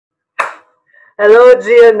Hello,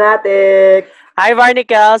 Geonatics! Hi,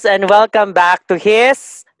 Varnicels, and welcome back to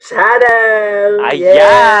his... Channel!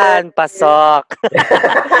 Yeah! Ayan, pasok.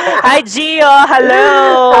 Hi, Gio.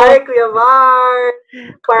 Hello. Hi, Kuya Mark!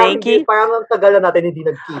 Thank you. Parang ang tagal na natin hindi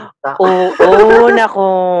nagkita. Oo, nako.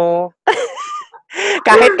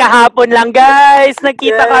 Kahit kahapon lang, guys.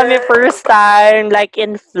 Nagkita kami Yeah! first time, like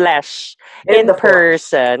in flesh, In in the flesh.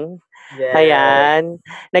 person. Yes. Ayan.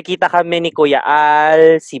 Nakita kami ni Kuya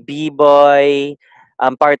Al, si B-Boy,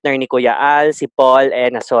 partner ni Kuya Al, si Paul,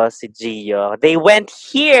 and si Gio. They went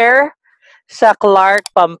here sa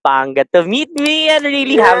Clark, Pampanga to meet me and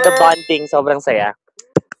really have the Yeah! bonding. Sobrang saya.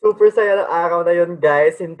 Super saya ng araw na yun,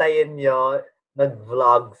 guys. Hintayin nyo.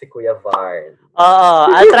 Nag-vlog si Kuya Varn. Oo,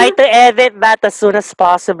 I'll try to edit that as soon as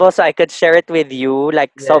possible so I could share it with you.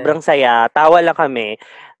 Like, Yeah. sobrang saya. Tawa lang kami.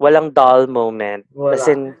 Walang dull moment. As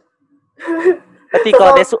Wala. in, what do you Sa,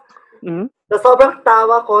 call so, this? Hmm? sa sobrang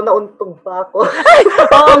tawa ko, nauntog pa ako.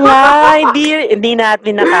 Oo nga, hindi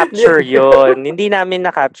natin na-capture yun. Hindi namin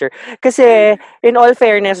na-capture. Kasi, in all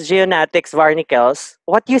fairness, Geonatics, Varnicels,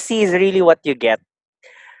 what you see is really what you get.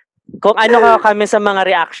 Kung ano kami sa mga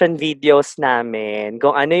reaction videos namin,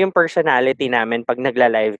 kung ano yung personality namin pag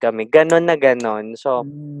nagla-live kami, ganon na ganon. So,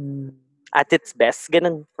 at its best,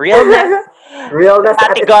 ganon. Realness. Realness The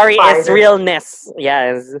at its category is finest. realness.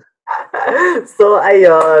 Yes. So,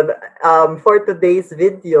 ayun. For today's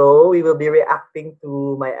video, we will be reacting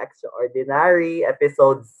to my extraordinary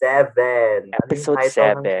episode 7. Ano yung Episode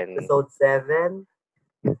title ng 7. episode 7?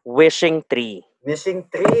 Wishing 3. Wishing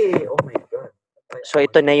 3. Oh my God. So,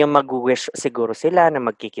 ito na yung mag-wish siguro sila na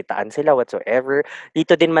magkikitaan sila whatsoever.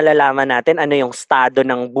 Dito din malalaman natin ano yung estado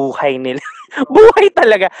ng buhay nila. Buhay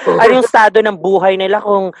talaga. Ano yung estado ng buhay nila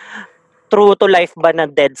kung true to life ba na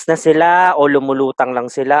deads na sila o lumulutang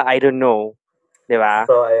lang sila? I don't know. Di ba?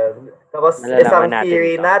 So, ayun. Tapos, Malalaman isang natin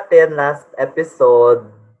theory to. natin last episode,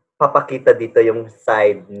 papakita dito yung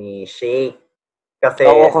side ni Shake. Kasi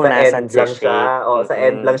Oo, kung sa nasan end si lang Shake. siya. O, sa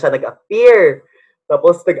end lang siya nag-appear.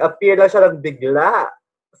 Tapos, nag-appear lang siya ng bigla.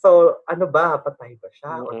 So, ano ba? Patay ba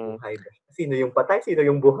siya? Or buhay ba siya? Sino yung patay? Sino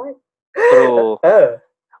yung buhay? True.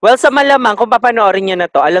 Well, sa malamang, kung papanoorin nyo na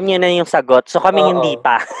to, alam nyo na yung sagot. So, kami hindi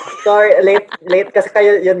pa. Sorry, late kasi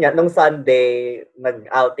kayo, yun nga, nung Sunday,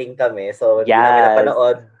 nag-outing kami. So, hindi namin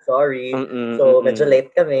napanood. Sorry. So, medyo late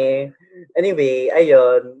kami. Anyway,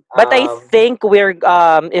 ayun. But I think we're,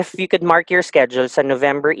 if you could mark your schedule, sa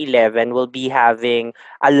November 11, we'll be having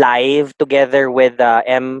a live together with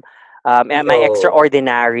my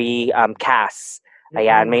extraordinary cast.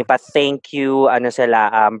 Ayan, may pa-thank you,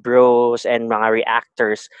 bros and mga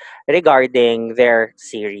reactors regarding their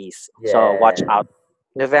series. Yes. So, watch out.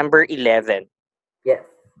 November 11. Yes.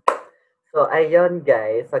 So, ayun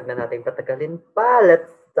guys, wag na natin patagalin pa.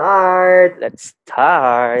 Let's start.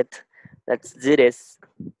 Let's do this.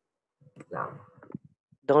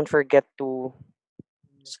 Don't forget to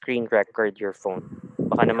screen record your phone.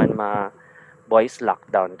 Baka naman voice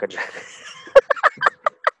lockdown ka dyan.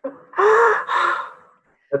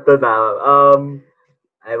 Ito na.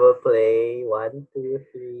 I will play 1, 2,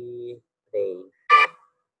 3, play.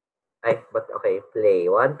 Okay, play.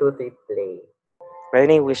 1, 2, 3, play. Pwede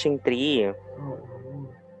na wishing 3.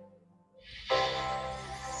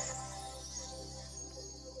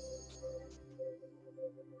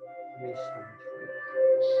 Wishing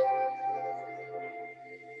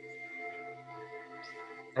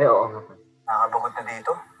 3. Ay, oo nga. Nakabukod na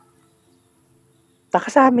dito? Taka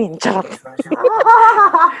sa amin. Charot.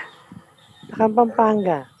 Taka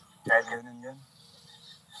Pampanga. Kahit ganun yun.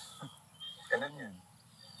 Ganun yun.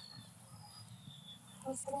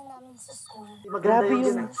 Grabe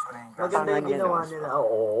yung maganda yung ginawa nila.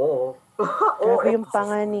 Oo. Grabe yung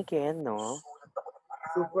panga ni Ken, no?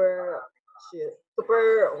 Super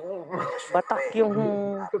batak yung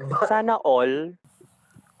sana all.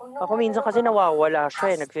 Ako minsan kasi nawawala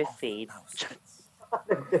siya nagfe-fade.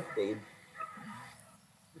 Nagfe-fade.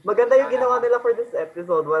 Maganda yung ginawa nila for this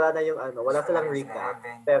episode. Wala na yung wala silang recap.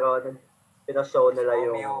 Pero pinashow nila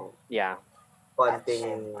yung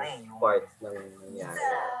konting parts ng nangyari.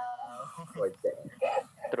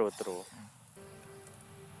 True.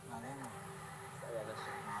 Ayan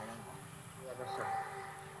na siya.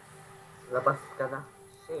 Labas ka na.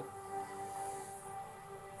 Shake.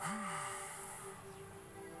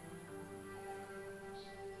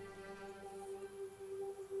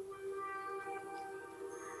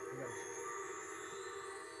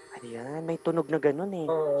 Ayan, may tunog na ganun eh.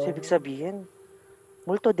 So, ibig sabihin,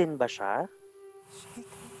 multo din ba siya?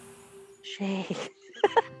 Shake.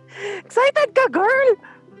 Excited ka, girl!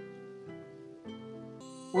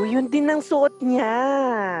 Uy, yun din ang suot niya.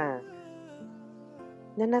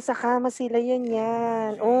 Na nasa kama sila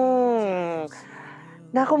yan.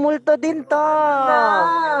 Nakumulto din to.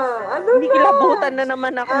 Ano Hindi na? kilabutan na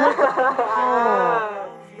naman ako. Multo.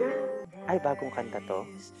 Ay, bagong kanta to.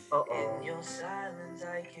 Oo.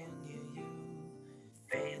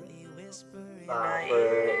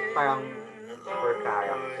 Parang per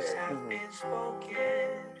character.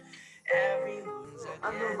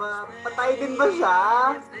 Ano ba? Patay din ba siya?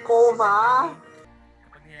 Coma?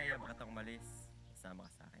 Kapag niyayaba ka umalis, kasama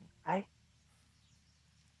ka sa akin. Ay,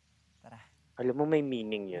 Tara. alam mo may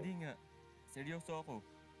meaning yun. Hindi nga. Seryoso ako.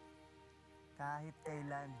 Kahit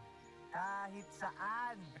kailan, kahit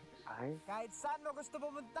saan, Ay, kahit saan mo gusto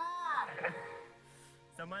pumunta.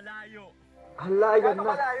 Sa malayo. Hala, yan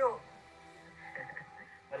na.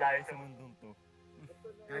 Malayo sa mundong to.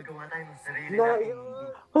 Gagawa tayo ng sarili Na- nating mundo.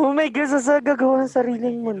 oh my God, gagawa ng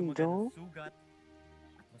sariling Hindi na mundo. magandang sugat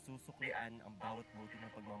at masusuklian ang bawat buti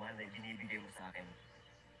ng pagmamahal na ibinibigay mo sa akin.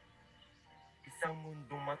 Isang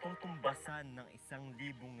mundong matutumbasan ng 1,000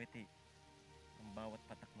 ngiti ang bawat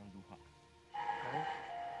patak ng luha.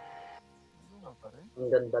 Ang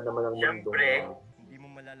ganda naman ang mundo. Siyempre, hindi mo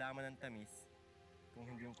malalaman ang tamis kung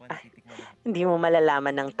hindi mo pa natitikman. Hindi mo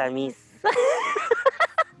malalaman ng tamis.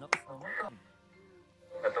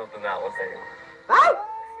 Natuto na ako sa'yo. Ay!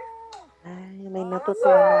 Ay, may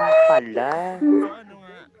natutunan pala. So ano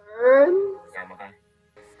nga? Earn? Kasama ka.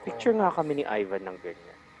 Picture nga kami ni Ivan ng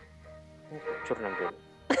ganyan. Picture ng ganyan.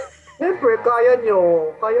 Siyempre, kaya nyo.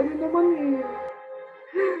 Kaya nyo naman eh.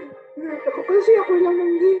 Ako kasi ako lang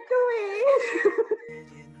nandito eh.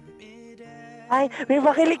 Ay, may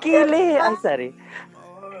makilikili. Ay, sorry.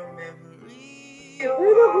 Ay,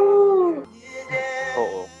 naku.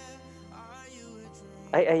 Oo.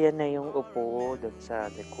 Ay, ayan na yung upo doon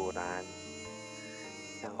sa likuran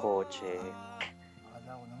ng kotse.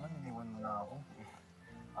 Akala ko naman, iniwan mo na ako.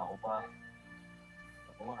 Ako pa.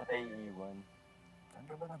 Ako nga ka tayo iiwan. Saan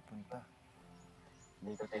ka ba nagpunta?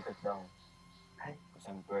 Ikot-ikot lang. Ay. Kung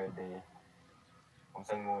saan pwede. Kung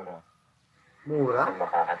saan mura. Mura? Kung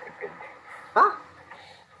makakatipid. Ha?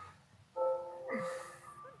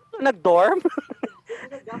 Nag-dorm?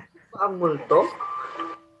 Ang multo?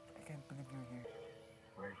 I can't believe you're here.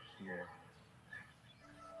 We're here.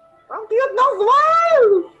 Ang cute ng smile!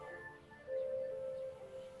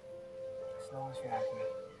 As long as you're happy.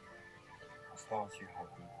 As long as you're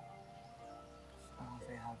happy. As long as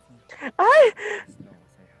I have you. Ay! As long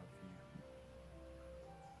as I have you.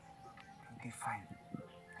 We'll be fine.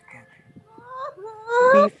 Together.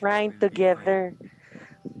 Be fine together.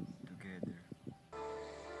 Together.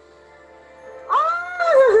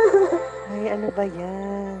 Ay, ano ba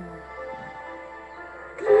yan?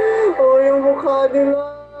 Oh, yung mukha nila.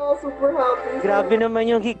 Super happy. Grabe naman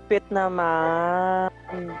yung higpit naman.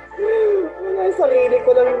 Wala, sarili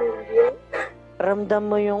ko lang yun. Ramdam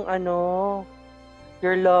mo yung ano,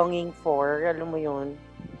 you're longing for. Alam mo yun?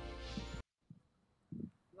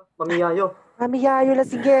 Mamiyayo. Mami Yayo,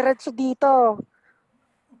 lasing Gerard siya dito.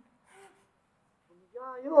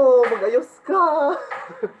 Mamiyayo, mag-ayos ka.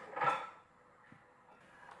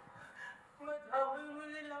 Matapos mo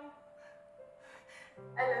nilang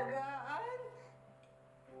alagaan.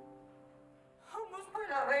 Hamos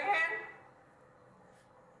palakihin.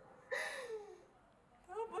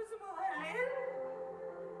 Tapos mahalin.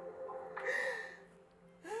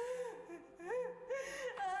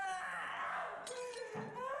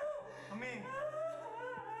 Mami!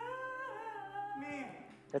 Mami!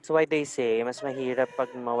 That's why they say, mas mahirap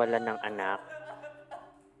pag mawalan ng anak.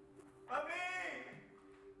 Mami!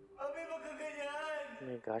 Mami, wag ka ganyan! Oh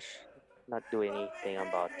my gosh, not do anything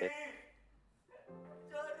about it.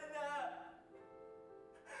 Sana na!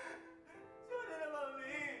 Sana na,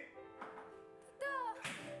 Mami!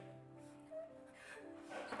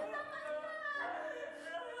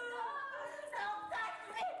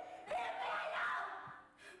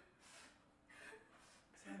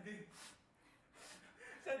 Sandy!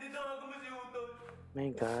 Sandy, tawagan mo si Utol! My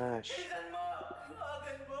gosh. Isan mo!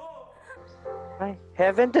 Tawagan mo! Ay,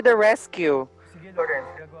 heaven to the rescue. Sige, Lawrence,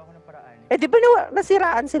 gagawa ko ng paraan. Eh, di ba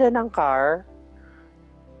nasiraan sila ng car?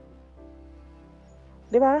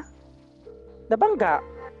 Di ba? Nabangga.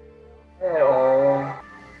 Oo.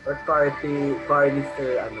 Or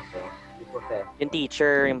Carnister, ano po. Ipote. Yung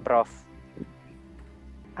teacher, yung prof.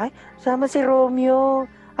 Ay, sama si Romeo.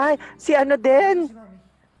 Ay, si ano din.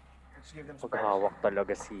 Let's give them some Paghawak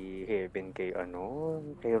talaga si Heaven kay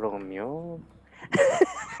kay Romeo.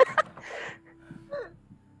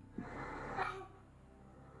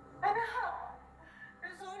 Anak!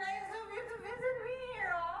 It's so nice of you to visit me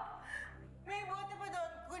here, oh! May buti pa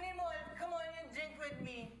doon. Kunin mo. Come on and drink with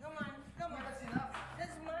me. Come on. Come on. That's enough.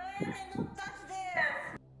 That's mine. I don't touch this.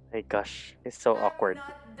 My gosh, it's so awkward.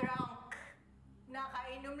 I'm not drunk.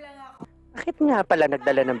 Nakainom lang ako. Bakit nga pala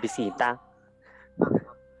nagdala ng bisita?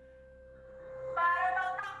 Para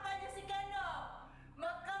matakpan niyo si Gano.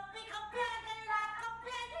 Magkampi-kampihan kayo lahat.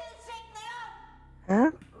 Kampihan niyo yung shake na yun.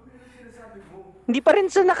 Ha? Hindi pa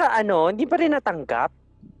rin siya hindi pa rin natanggap.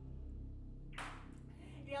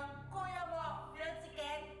 Yung kuya mo, yun si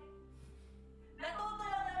Ken. Natuto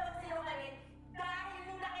lang na magsinungaling dahil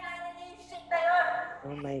nung nakilala niya yung shake na yun.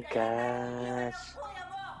 Oh my Kaya gosh. ng kuya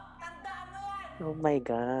mo, tandaan mo yan. Oh my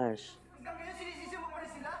gosh. Hanggang ngayon sinisisi mo pa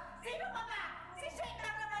rin sila? Sino ka ba? Si Shake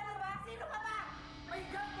lang naman, diba? Sino ka ba? My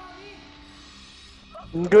God, Mami!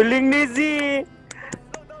 Ang galing ni Z!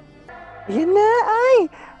 Yan na, ay!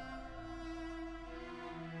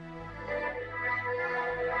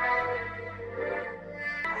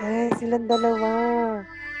 Ay, silang dalawa.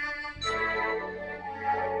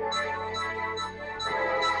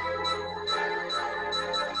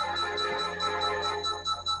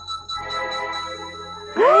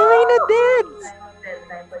 Ay, may na-deads!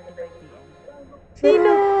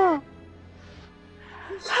 Sino?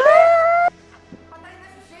 Patay na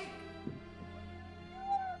si Shake!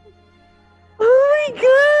 Oh my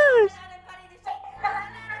gosh! Kasalanan pa rin ni Shake.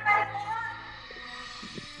 Kasalanan pa rin niya.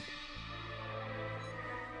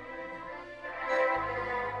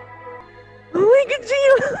 Oh my God,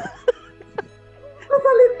 Gio!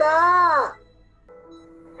 Kasalita!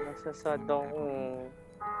 Nasasad ako.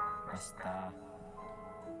 Basta.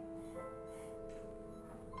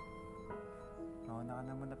 Nauna ka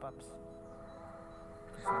naman na, Paps.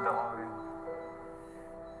 Susunod ako rin.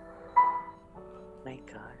 My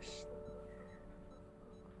gosh.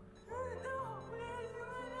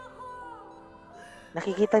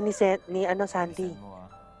 Nakikita ni Sandy. Bilisan mo,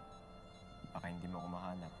 ah. Baka hindi mo ako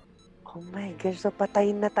mahanap. Oh my gosh, so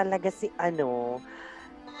patay na talaga si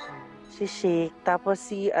Shake, tapos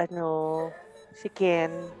si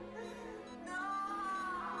Ken.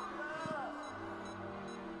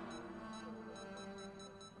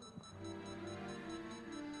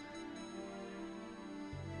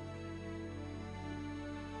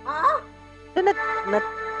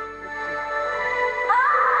 So,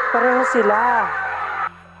 pareho sila.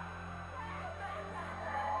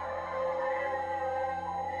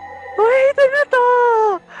 Wait, ano to?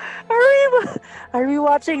 Are we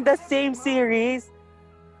watching the same series?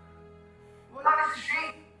 Wala na si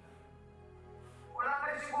Shake! Wala na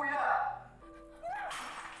rin si Kuya!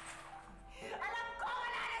 Alam ko,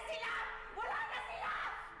 wala na sila! Wala na sila!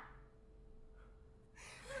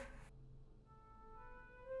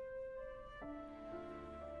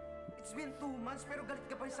 It's been 2 months pero galit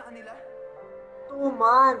ka pa rin sa kanila? 2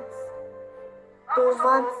 months! 2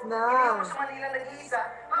 months na! Hindi ako sa Manila nag-iisa.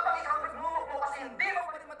 Habang ikaw nagmumukmo kasi hindi mo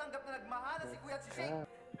pa rin matanggap na nagmahalan si Kuya at si Shake.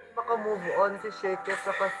 Maka-move on si Shake at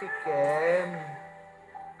saka si Ken.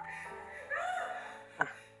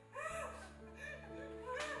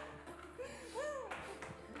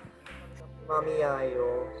 Mami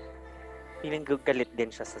Yayo. Feeling ko galit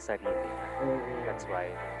din siya sa sarili niya. Mm. That's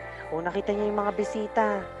why. Oh, nakita niya yung mga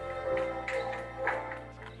bisita.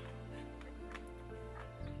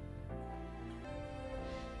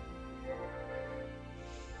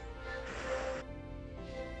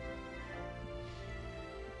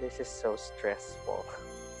 This is so stressful.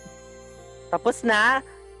 Tapos na?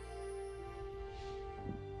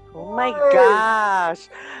 Oh my Oy! gosh!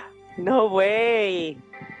 No way!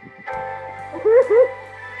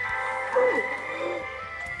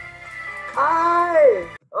 Ay!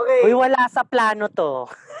 Okay. Uy, wala sa plano to.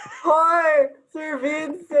 Hoy! Sir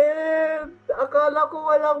Vincent! Akala ko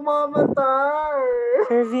walang mamatay.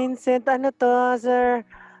 Sir Vincent, ano to, sir?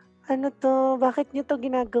 Ano to? Bakit niyo to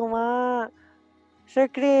ginagawa? Sir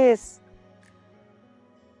Chris.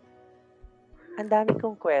 Ang dami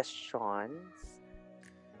kong questions.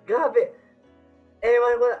 Grabe.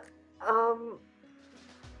 Ewan ko na.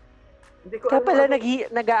 Hindi ko Kaya pala alam.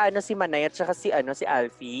 nag-aano si Manay at saka si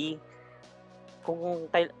Alfie. Kung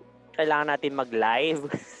kailangan natin mag-live.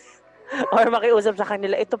 Or makiusap sa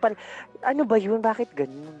kanila. Ito pala, ano ba yun? Bakit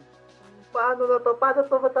ganun? Paano na to? Paano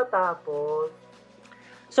to matatapos?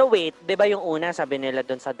 So wait, 'di ba yung una sabi nila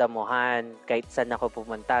doon sa damuhan, kahit saan ako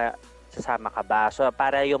pumunta, sasama ka ba? So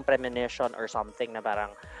para yung premonition or something na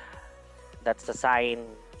parang that's the sign.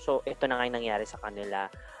 So ito na nga yung nangyari sa kanila.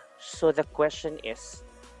 So the question is,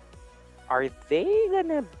 are they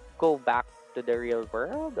gonna go back to the real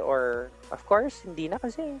world? Or of course, hindi na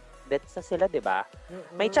kasi deaths na sila, 'di ba?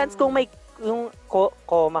 May chance kung may yung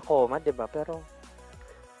coma, 'di ba? Pero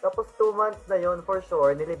Tapos 2 months na yon for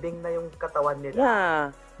sure, nilibing na yung katawan nila. yeah.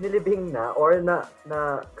 Nilibing na or na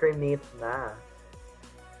cremate na.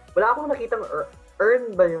 Wala akong nakitang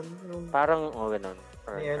Earn ba yun? Parang, ganun.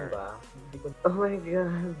 Earn ba? Oh my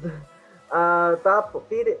God. Tapos,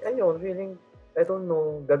 feeling, I don't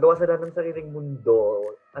know, gagawa sila ng sariling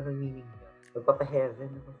mundo. Anong meaning niya?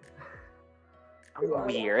 Magpapa-heaven. Ang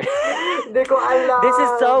weird. Hindi ko alam. This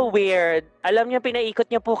is so weird. Alam niyo, pinaikot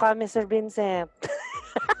niyo po kami, Sir Vincent.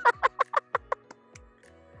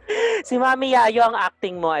 Si Mami Yayo ang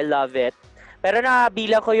acting mo. I love it. Pero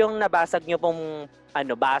nabilang ko yung nabasag niyo pong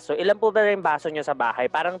baso. Ilan po ba rin baso niyo sa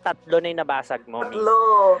bahay? Parang 3 na yung nabasag mo, Miss.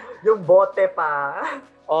 3. Yung bote pa.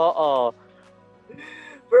 Oo.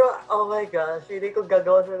 Pero, oh my gosh, feeling ko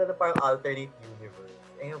gagawa sila na parang alternate universe.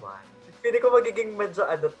 Ewan. Feeling ko magiging medyo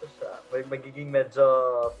to siya. Magiging medyo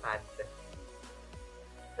fantasy.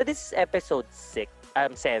 So this is episode 7.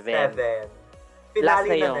 7. Last Finale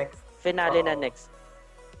na yung next. Finale na next.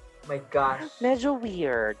 My gosh. Medyo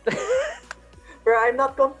weird. Pero I'm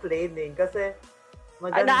not complaining kasi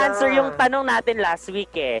maganda. Na-answer yung tanong natin last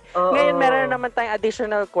week eh. Ngayon meron naman tayong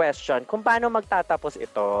additional question kung paano magtatapos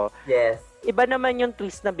ito. Yes. Iba naman yung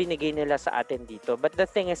twist na binigay nila sa atin dito. But the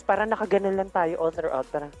thing is, parang nakaganon lang tayo all throughout.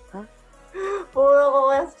 Parang, Puro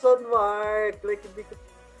question mark. Like, hindi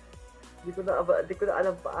ko na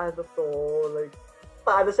alam paano to. Like,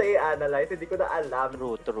 paano siya i-analyze? Hindi ko na alam.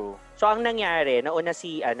 True. So, ang nangyari, nauna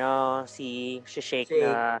si Shake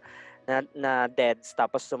na deads,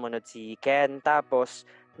 tapos sumunod si Ken, tapos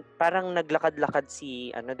parang naglakad-lakad si,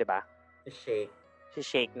 di ba? Si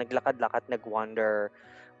Shake, naglakad-lakad, nag-wander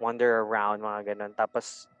around, mga ganun.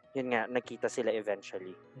 Tapos, yun nga, nakita sila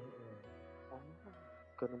eventually.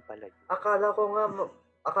 Ganun pala yun.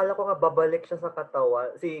 Akala ko nga babalik siya sa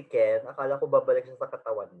katawan. Si Ken, akala ko babalik siya sa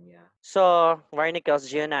katawan niya. So, Varnicels,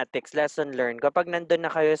 Geonatics, lesson learned. Kapag nandun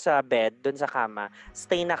na kayo sa bed, dun sa kama,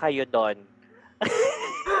 stay na kayo doon.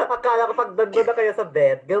 Akala ko pag nandun na kayo sa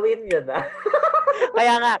bed, gawin yun na.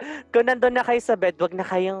 Kaya nga, kung nandun na kayo sa bed, wag na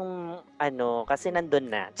kayong, kasi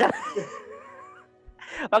nandun na.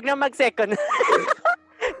 Wag na mag-second.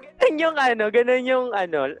 Ganun yung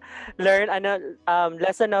learn,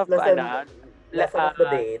 lesson of, lesson of the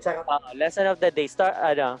day. Lesson of the day.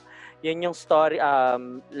 Yun yung story,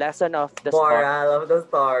 lesson of the story. Moral of the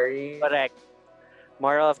story. Correct.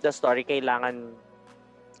 Moral of the story, kailangan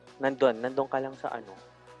nandun ka lang sa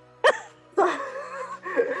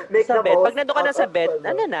Make sa the bed. most Pag nandun ka na sa bed,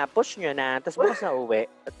 push nyo na, tapos bukas na uwi.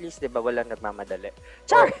 At least, di ba, walang nagmamadali.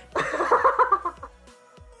 Char!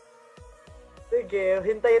 Sige,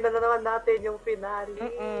 hintayin na naman natin yung finale.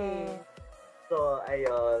 So,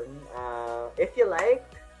 ayun. If you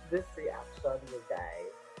liked this reaction, you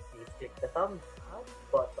guys, please click the thumbs up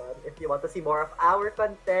button. If you want to see more of our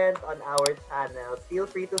content on our channel, feel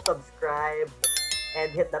free to subscribe and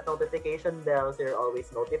hit that notification bell so you're always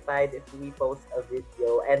notified if we post a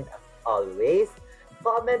video. And as always,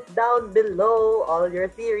 comment down below all your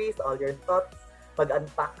theories, all your thoughts.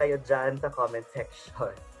 Mag-unpack kayo dyan sa comment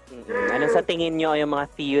section. Ano sa tingin nyo yung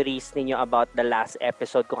mga theories ninyo about the last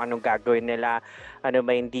episode, kung anong gagawin nila, ano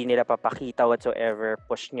ba hindi nila papakita whatsoever,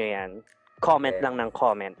 push nyo yan. Comment lang ng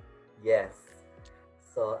comment. Yes.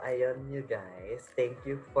 So, ayun you guys. Thank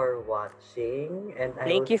you for watching. And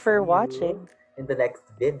Thank you for watching. In the next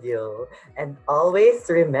video. And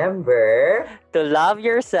always remember to love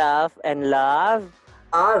yourself and love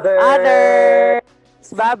others.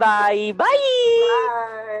 Bye-bye. Bye!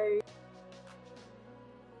 Bye!